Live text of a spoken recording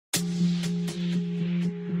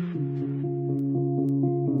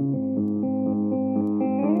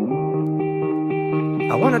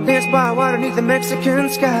I wanna dance by water beneath the Mexican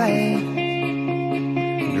sky,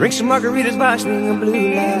 drink some margaritas by swinging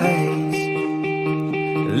blue lights,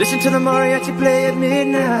 listen to the mariachi play at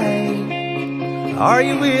midnight. Are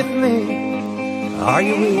you with me? Are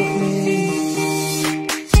you with me?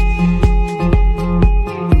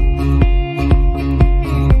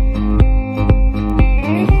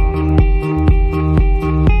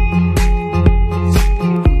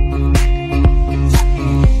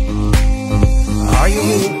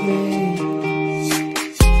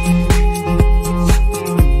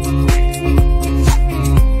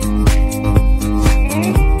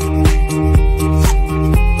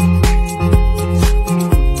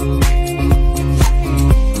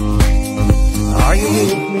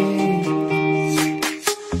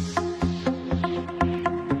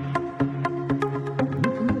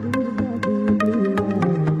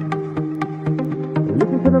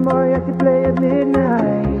 Listen to the mariachi play at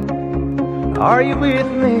midnight. Are you with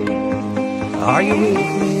me? Are you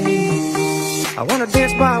with me? I wanna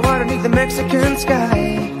dance by water beneath the Mexican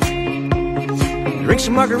sky, drink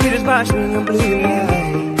some margaritas by swinging blue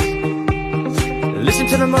lights, listen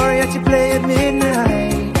to the mariachi play at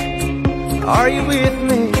midnight. Are you with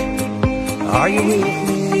me? Are you with me?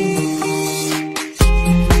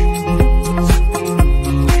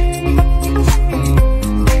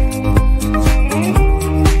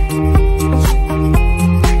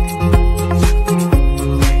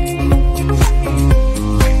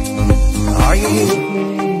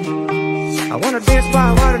 I wanna dance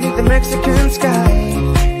by water beneath the Mexican sky,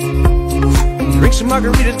 drink some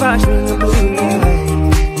margaritas by swinging blue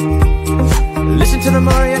lights, listen to the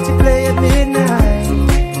mariachi play at midnight.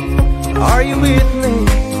 Are you with me?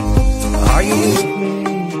 Are you with me?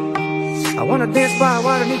 I wanna dance by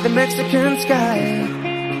water beneath the Mexican sky,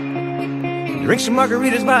 drink some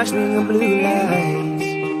margaritas by swinging blue lights,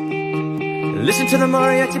 listen to the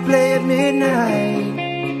mariachi play at midnight.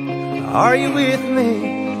 Are you with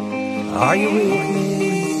me? Are you with me?